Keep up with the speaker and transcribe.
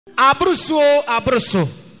abruso.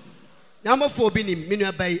 Nyama for Obinim,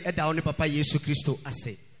 minua bay e down papa Yesu Christo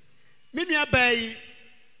ase. Minua bay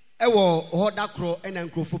ewo hoda kro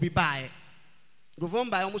enankrofo bi bae. Govon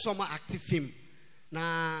by almost some active film.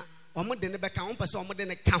 Na omo de ne beka on pese omo de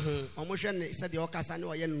ne ka ho. Omo hwe ne se de okasa ne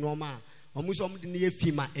oye normal. Omo so omo de ne ye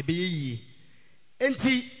film a ebe ye.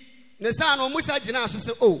 Enti ne sa na omo sa gina so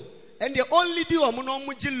se oh, and the only do omo no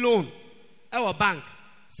omo gi loan ewo bank.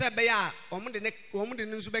 Se be ya omo de ne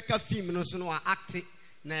nso beka film no so no act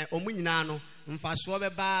na omo nyina no mfa so be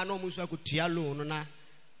ba na omo so akotua loan no na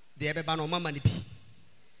de be ba no mama ne bi.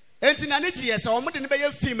 Enti na ne giye se omo de ne be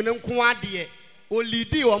ye film ne nko ade o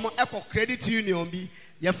leadi omo eko credit union bi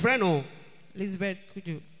your friend o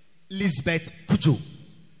Lisbeth Kujo.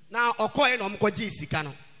 Now okoye no omko gi sika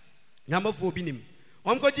no number 4 Obinim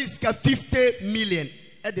omko gi sika 50 million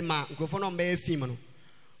e de ma nkrofo no mbe film no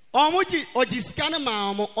omo gi ogi sika ne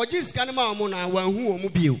ma omo na wanhu omo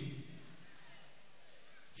bio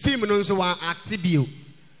film no nso wan act bio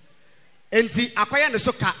enti akoye ne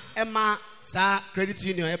so ka e ma sa credit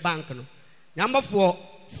union e bank no number 4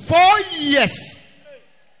 years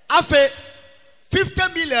afe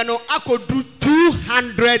 50 million no akodu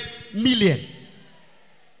 200 million.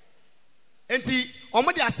 Enti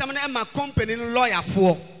omo de asem na ma company no lawyer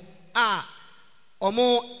for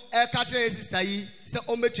omo e ka kire sister yi se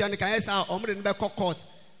ometua ne kan sa omo de ne be court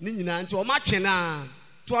ni nyina nti omo atwe na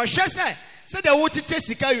to ohwe se de wo tete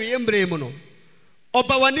sika wi embre mu no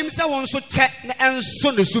oba wanim se won so che na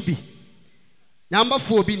enso ne so bi number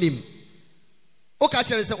 4 Obinim o ka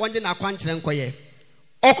kire se wonje na kwankire nkoye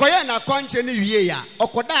okoye na kwankire ne wie ya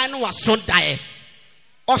okoda na wasondae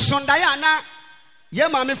osondae na ye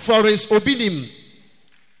mama Florence Obinim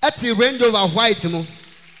ati Range Rover white mu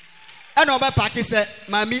ena oba park se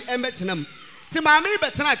mami embetenam ti mami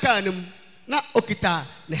betena car nim na okita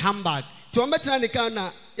ne handbag ti o betena ne car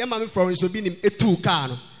na ye mama Florence Obinim etu car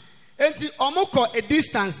no enti omukọ a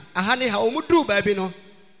distance aha ne ha omuduru ba bi no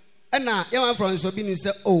ena ye mama Florence Obinim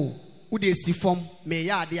se oh wo de si form me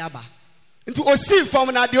ya ade aba enti o si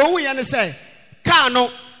form na de ohun ye ne se car no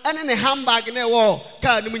ene ne handbag na wo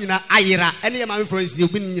car nim nyina ayira ene ye mama Florence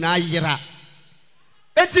Obinim nyina ayira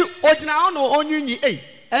enti ogina ono onyinyi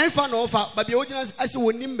enfa no fa ba bia ogina ase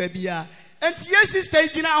wonim ba bia enti ye sister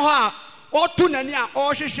gina ho a otu nani a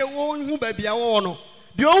o hwehwe wo hu ba bia wo no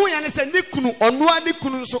de ohun ya ne se nikunu onoa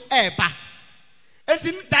nikunu nso eba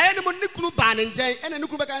enti daye ne mo nikunu ba ne njen ene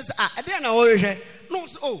nikunu ba kan se ede na wo hwehwe no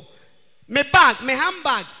so oh me bag me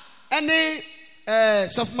handbag ene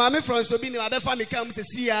sof mama Florence Obinim abefa me kam se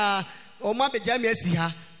sia o ma beja me asi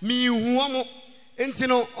ha mi hu omo enti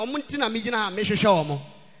no omo nti na me gina ha me hwehwe omo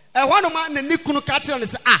ehwa no ma na nikunu ka kire no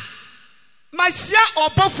se ma hia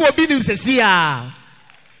obofo Obinim se sia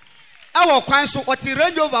ewo kwan so oti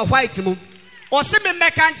Range Rover white mu o se me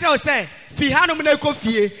meka kire o se fi hanom na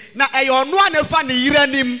ekofie na eyo no anefa ne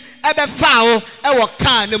yiranim ebe fa o ewo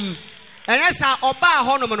car nim enesa oba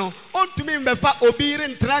honom no ontumi mbefa obi ire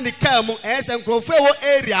ntra ne car mu enesa nkrofo wo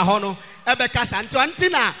area ho no ebe kasa nti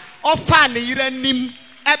na ofa ne yiranim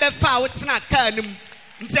ebe fa o tena car nim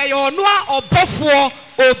nti eyo no a obofo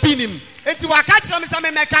Obinim enti waka kire me se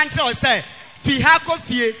me meka kire o se fi ha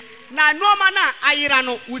kofie na noma na ayira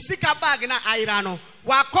no usika bag na ayira no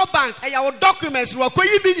wako bank eya wo documents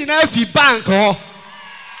wakoyi bi nyina fi bank ho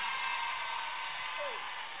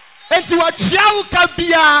enti wa chiawu ka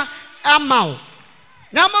bia amao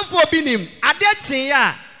na mafo Obinim ade chin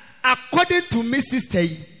ya according to me sister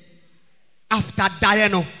after die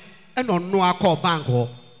no eno no akọ bank ho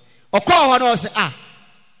okọ ho no se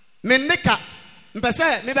me nika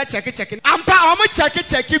mpese me be check ampa omo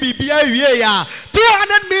check bibia wie ya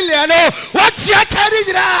 200 million no what you carry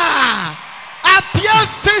gira appear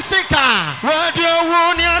physical radio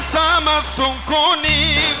wonia sama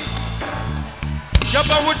sonkoni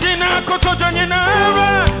yaba wutina koto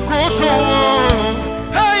nyina koto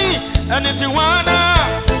hey anything wanna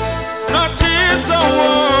not so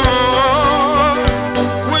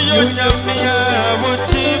we nyamia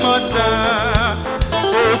wutimota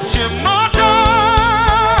uchimota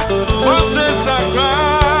osesakra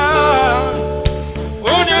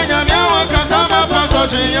onya nyamia wakazama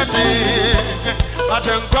pasoji yete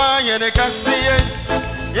atenkwa yene kasiye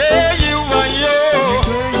ye you are you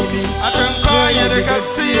atenkwa yene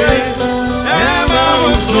kasiye ema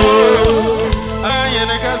oso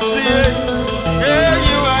ayene kasiye ye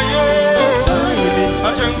you are you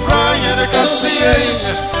atenkwa yene kasiye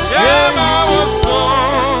ema oso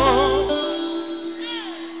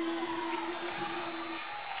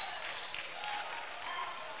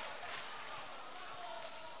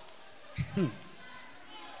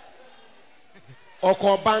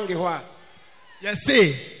oko bangi ho yes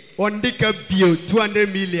say on the bill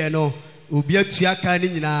 200 million or Ubi Tuaka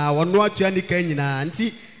Nina, or no Tuanica Nina,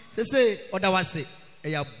 auntie. Say, what I was say,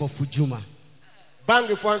 a Bofujuma. Bang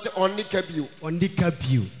if once on the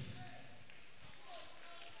bill.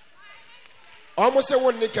 Almost a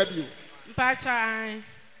 1 bill. Pacha.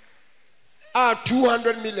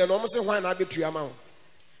 200 million, almost a 1 arbitrary amount.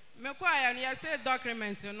 Mekwaya and you said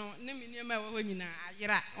document, no, Nimina,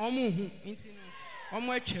 Yera, Omu, Intino,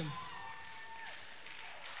 Omwachim.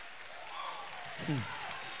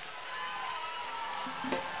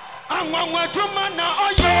 I'm one way to man now,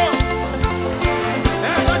 yo.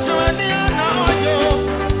 There's a journey now, yo.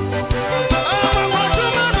 I'm one to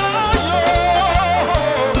man now, yo.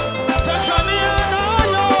 There's a journey now,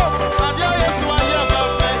 yo. And yes, why you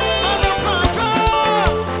have me? Man of Fafa.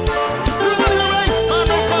 Man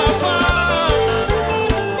of Fafa.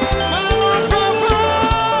 Man of Fafa.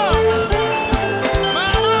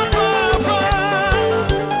 Man of Fafa.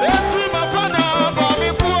 It's my father, Bobby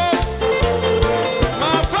Poor.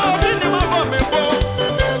 My father, Bobby Poor.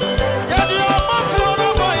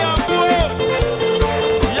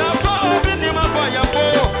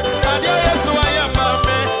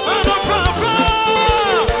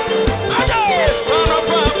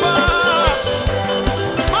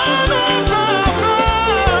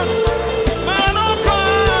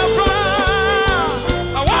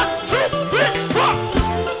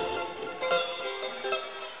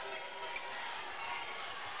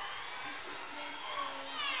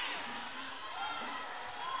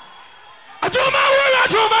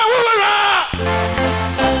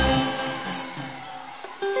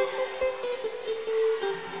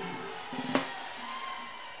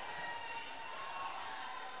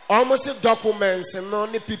 Almost documents and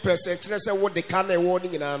only people say, what they can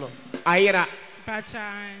warning in Anno. Aira.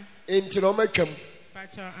 Pacha. Intinomacum.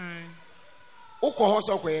 Pacha. Oko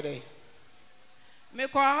Hosso Quere.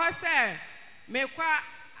 Mekwa Hose. Mekwa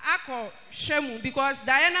Ako Shemu because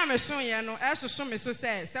Diana Messonia no as so me so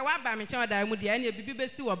says. So what by me child I would any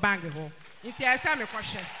BBC or bang ho. It's a same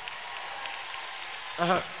question.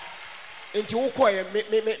 Into Okoy,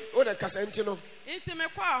 me, what a Casentino. Into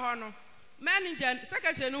Mekwa Hono. Manager,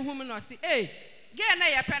 secretary, no woman, or say, eh, get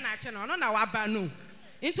a pen action on our banu.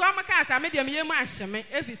 Into our cast, I made a mere mansion,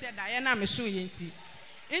 if he said Diana Messonia.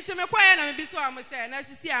 Into my quiet and be so almost say, and as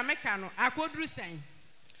you see, a mechano, I could do same.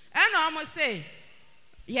 And almost say,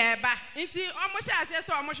 yeah, but into almost I say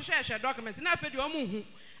so almost share documents, and I fed your moon.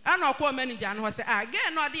 I know poor manager and was say, I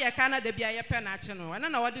get no dear Canada be a pen action, and I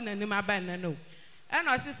know what didn't name my band, no. And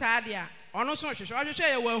I say, Sadia, or no social, I'll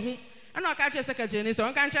share your who. And I catch a secretary, so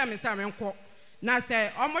I can't tell me some quote. Now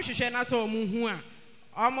say, almost you share not so moon,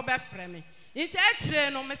 almost best friend. It's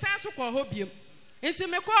actually no message to call hobium. Into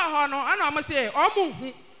me call honor, and almost say, oh,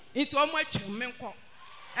 moo, into almost men call.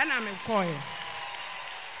 And I'm in coil.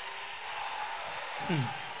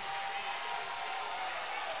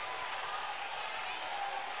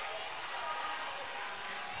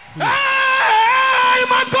 Hey,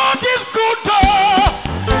 my God is good.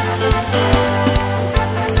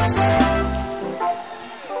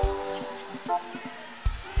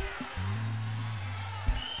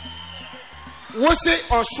 Was it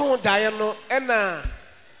or so Diana and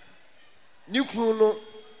new crew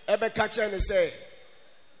ever catch and say,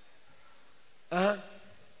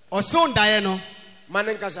 or so Diana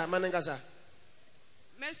Manengasa.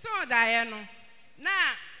 Me so Diana. Now,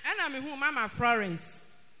 and I'm who Mama Florence.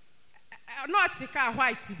 Not the car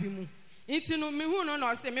white to be moved. Into me who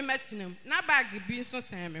no say me metinum. Na bag being so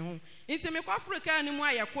same home. Into me Africa and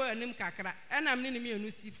why I call a name kakra, and I'm needing me a new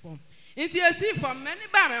sea form. Into a sea form many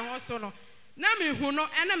bam also no. Na me who no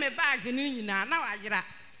and I'm a bag in now I get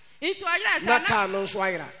into a yes, Naka no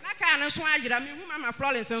swire. Naka no swire, me who Mama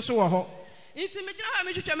Florence and so ho. Into me,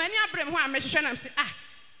 you many abram who I mention and say, ah,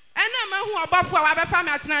 and I'm who above for our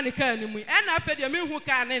family at Nanica, and I fed your me who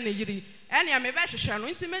can any yiri, and I'm a better channel,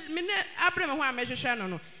 intimate minute abram who I measure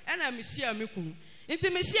channel, and I'm Monsieur Mikum.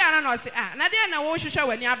 Into Monsieur and I say, ah, Nadia, I wash show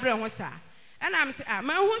when you abram was that. And I'm say, ah,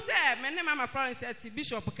 man who said, my name Mama Florence said to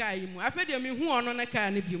Bishop Kaimu, I fed your me who on a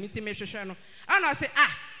can of you, intimate channel. And I say,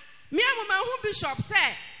 ah, me and woman who Bishop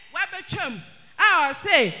said, what about chum? I'll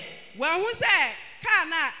say, well, who said,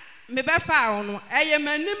 can't me be found. I am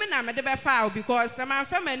a name me be found because my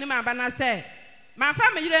family name Bana say. My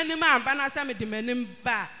family name Bana say me demenim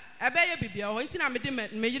ba. I beg you be or intina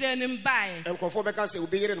me name buy. And conform because it will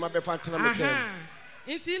be in my befatana.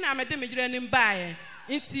 Intina me name buy.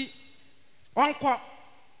 Inti onko.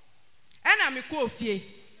 And I'm a coffee.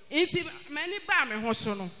 Inti many ba me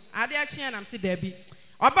hosono. I dare chin am see Debbie.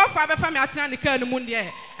 About father family at the Mundi. And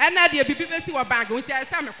I dear be busy or bag. Until I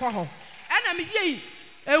saw me call her. And I'm ye.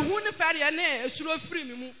 ehu ne fare ne esuro free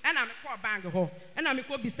me mu na me call bank ho na me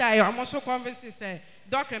ko bisa e omo so convince say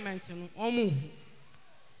document no omo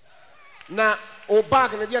na o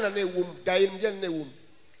bag na dia na ewum dae na dia na ewum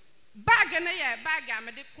bag na ye bag a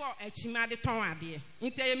me de call achima de ton ade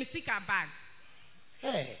nti ye me sika bag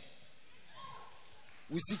hey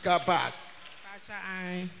we sika bag pacha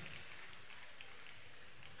ai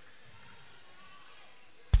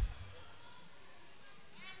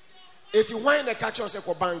if you wine the catch us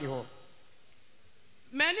ko bank ho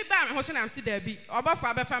many ba me ho so na am si da bi obofo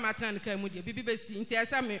abefa matran kan mu de bibi besi nti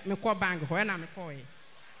esa me call bank ho na me call e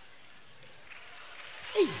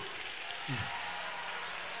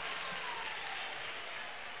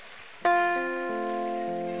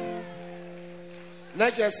na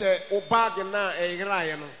je say o bag na e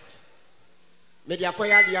yiraye no me dia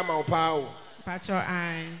koya dia ma o pa o pacho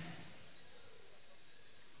ai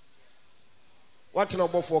what no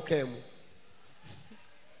bofo ka mu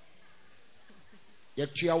ya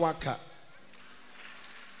tua waka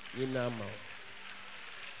yina ma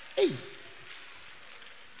ei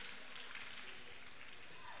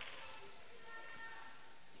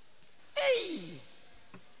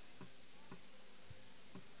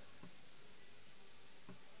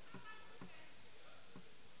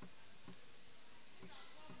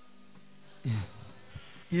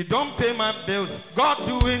You don't pay my bills, God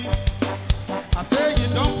doing. I say you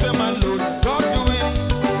don't pay my loan, God doing.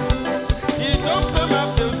 You don't pay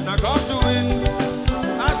my bills, now God doing.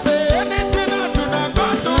 I say anything I do, now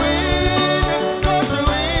God doing. God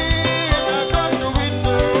doing, now God doing,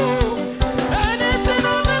 no. Anything I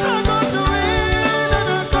do, now God doing.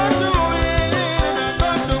 Now God doing, now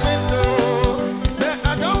God doing, no. Say I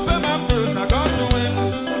don't pay my bills, now God doing.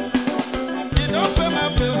 You don't pay my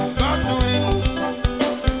bills, God doing.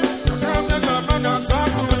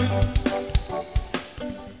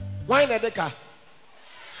 why na deka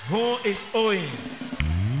Who is owing?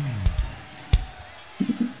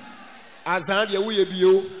 azan de we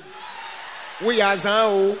bio we azan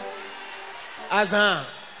o azan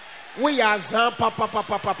we azan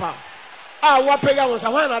papa ah wa pega won sa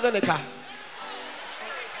why na deka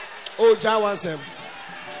o ja wansem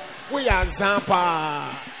we azan pa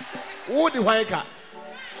wo di why ka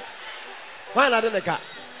why na deka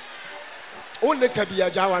o ne ka bia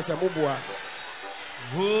ja wansem boa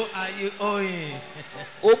Who are you owing?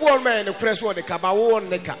 obu on man no press on the kaba wo on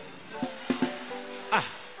neka ah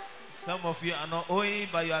Some of you are not owing,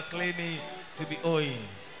 but you are claiming to be owing.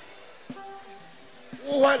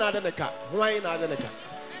 why na neka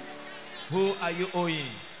Who are you owing?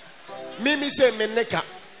 mimi say me neka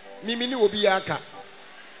mimi ni obi aka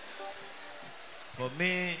For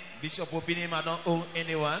me, Bishop Obinim, I don't owe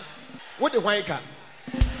anyone. what the why ka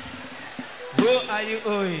Who are you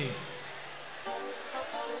owing?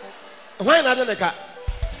 why na neka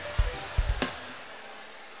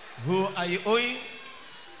Who are you owing?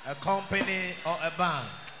 A company or a bank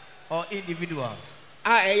or individuals?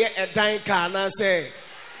 ah e dan ka na say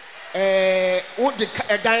wo de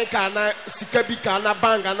dan ka na sika bi ka na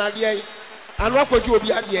bank na de anu akwaji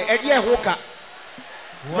obi ade e de ho ka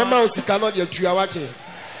mama o sika no de atua wate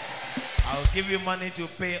I'll give you money to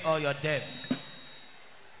pay all your debt.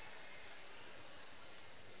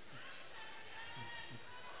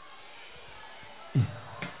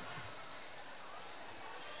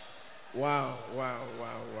 wow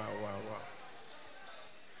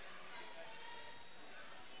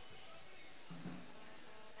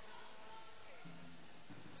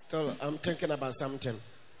still I'm thinking about something.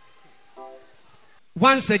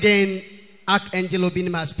 Once again, Archangel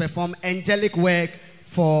Obinim has performed angelic work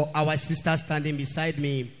for our sister standing beside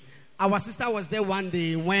me. Our sister was there one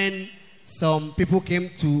day when some people came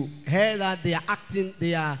to her that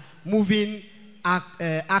they are moving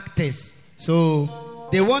actors. So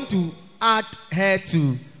they want to add her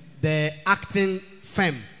to the acting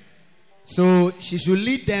firm. So she should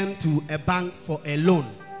lead them to a bank for a loan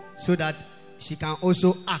so that she can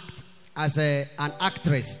also act as an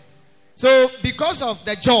actress. So because of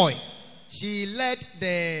the joy, she led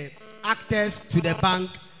the actors to the bank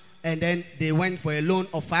and then they went for a loan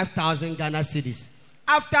of 5,000 Ghana cedis.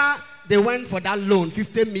 After they went for that loan,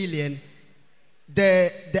 50 million,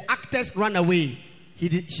 the actors ran away. She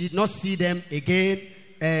did not see them again,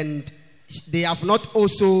 and they have not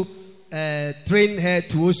also trained her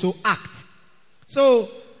to also act. So,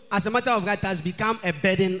 as a matter of fact, it has become a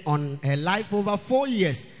burden on her life over 4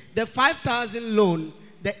 years. The 5,000 loan,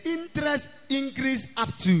 the interest increased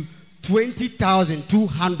up to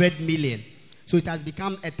 20,200 million. So it has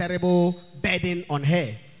become a terrible burden on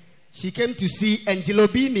her. She came to see Angel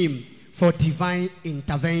Obinim for divine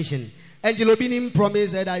intervention. Angel Obinim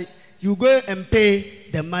promised her that you go and pay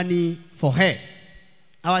the money for her.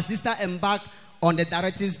 Our sister embarked on the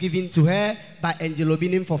directives given to her by Angel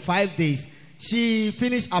Obinim for 5 days. She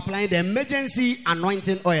finished applying the emergency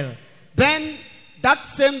anointing oil. Then, that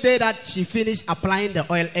same day that she finished applying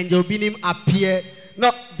the oil, Angel Obinim appeared.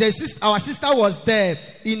 No, our sister was there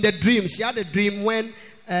in the dream. She had a dream when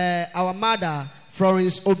our mother,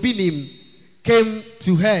 Florence Obinim, came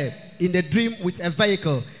to her in the dream with a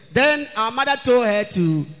vehicle. Then our mother told her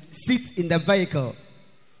to sit in the vehicle.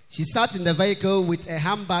 She sat in the vehicle with a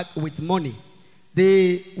handbag with money.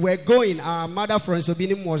 They were going. Our mother, Florence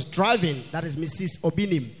Obinim, was driving. That is Mrs.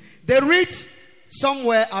 Obinim. They reached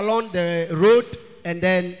somewhere along the road and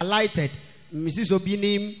then alighted. Mrs.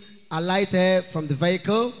 Obinim alighted from the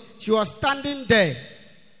vehicle. She was standing there.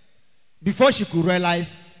 Before she could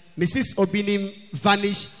realize, Mrs. Obinim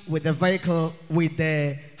vanished with the vehicle, with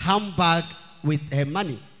the handbag, with her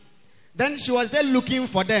money. Then she was there looking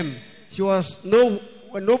for them.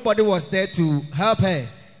 Nobody was there to help her.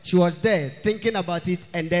 She was there thinking about it,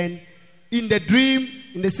 and then in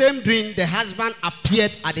the same dream, the husband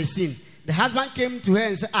appeared at the scene. The husband came to her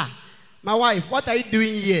and said, my wife, what are you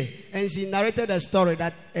doing here? And she narrated a story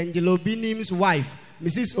that Angel Obinim's wife,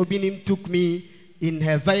 Mrs. Obinim, took me in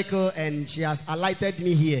her vehicle and she has alighted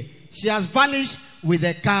me here. She has vanished with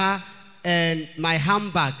the car and my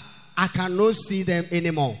handbag. I cannot see them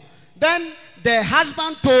anymore. Then the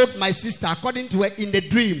husband told my sister, according to her in the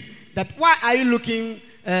dream, that why are you looking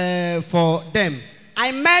for them?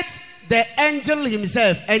 I met the angel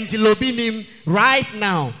himself, Angel Obinim, right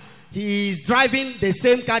now. He is driving the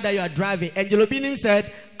same car that you are driving. Angel Obinim said,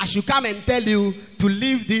 I should come and tell you to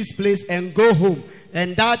leave this place and go home.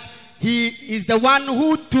 And that he is the one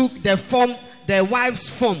who took the wife's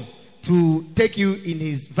form to take you in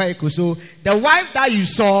his vehicle. So the wife that you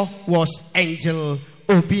saw was Angel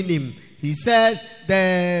Obinim. He said,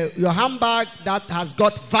 your handbag that has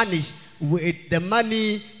got vanished with the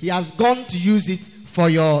money, he has gone to use it for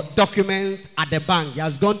your document at the bank. He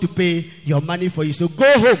has gone to pay your money for you. So go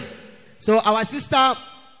home. So our sister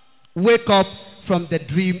woke up from the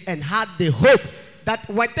dream and had the hope that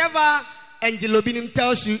whatever Angel Obinim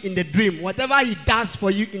tells you in the dream, whatever he does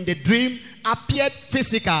for you in the dream, appeared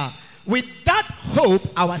physical. With that hope,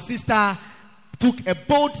 our sister took a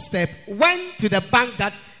bold step, went to the bank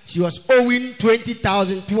that she was owing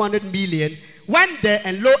 20,200 million, went there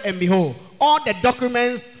and lo and behold, all the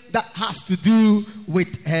documents that has to do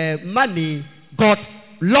with her money got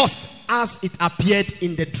lost as it appeared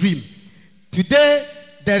in the dream. Today,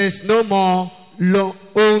 there is no more loan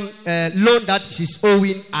that she's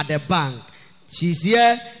owing at the bank. She's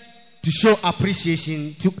here to show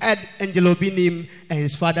appreciation to Angel Obinim and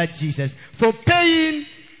his father Jesus for paying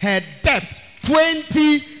her debt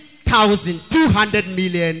 20,200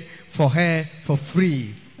 million for her for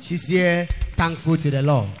free. She's here thankful to the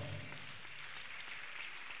Lord.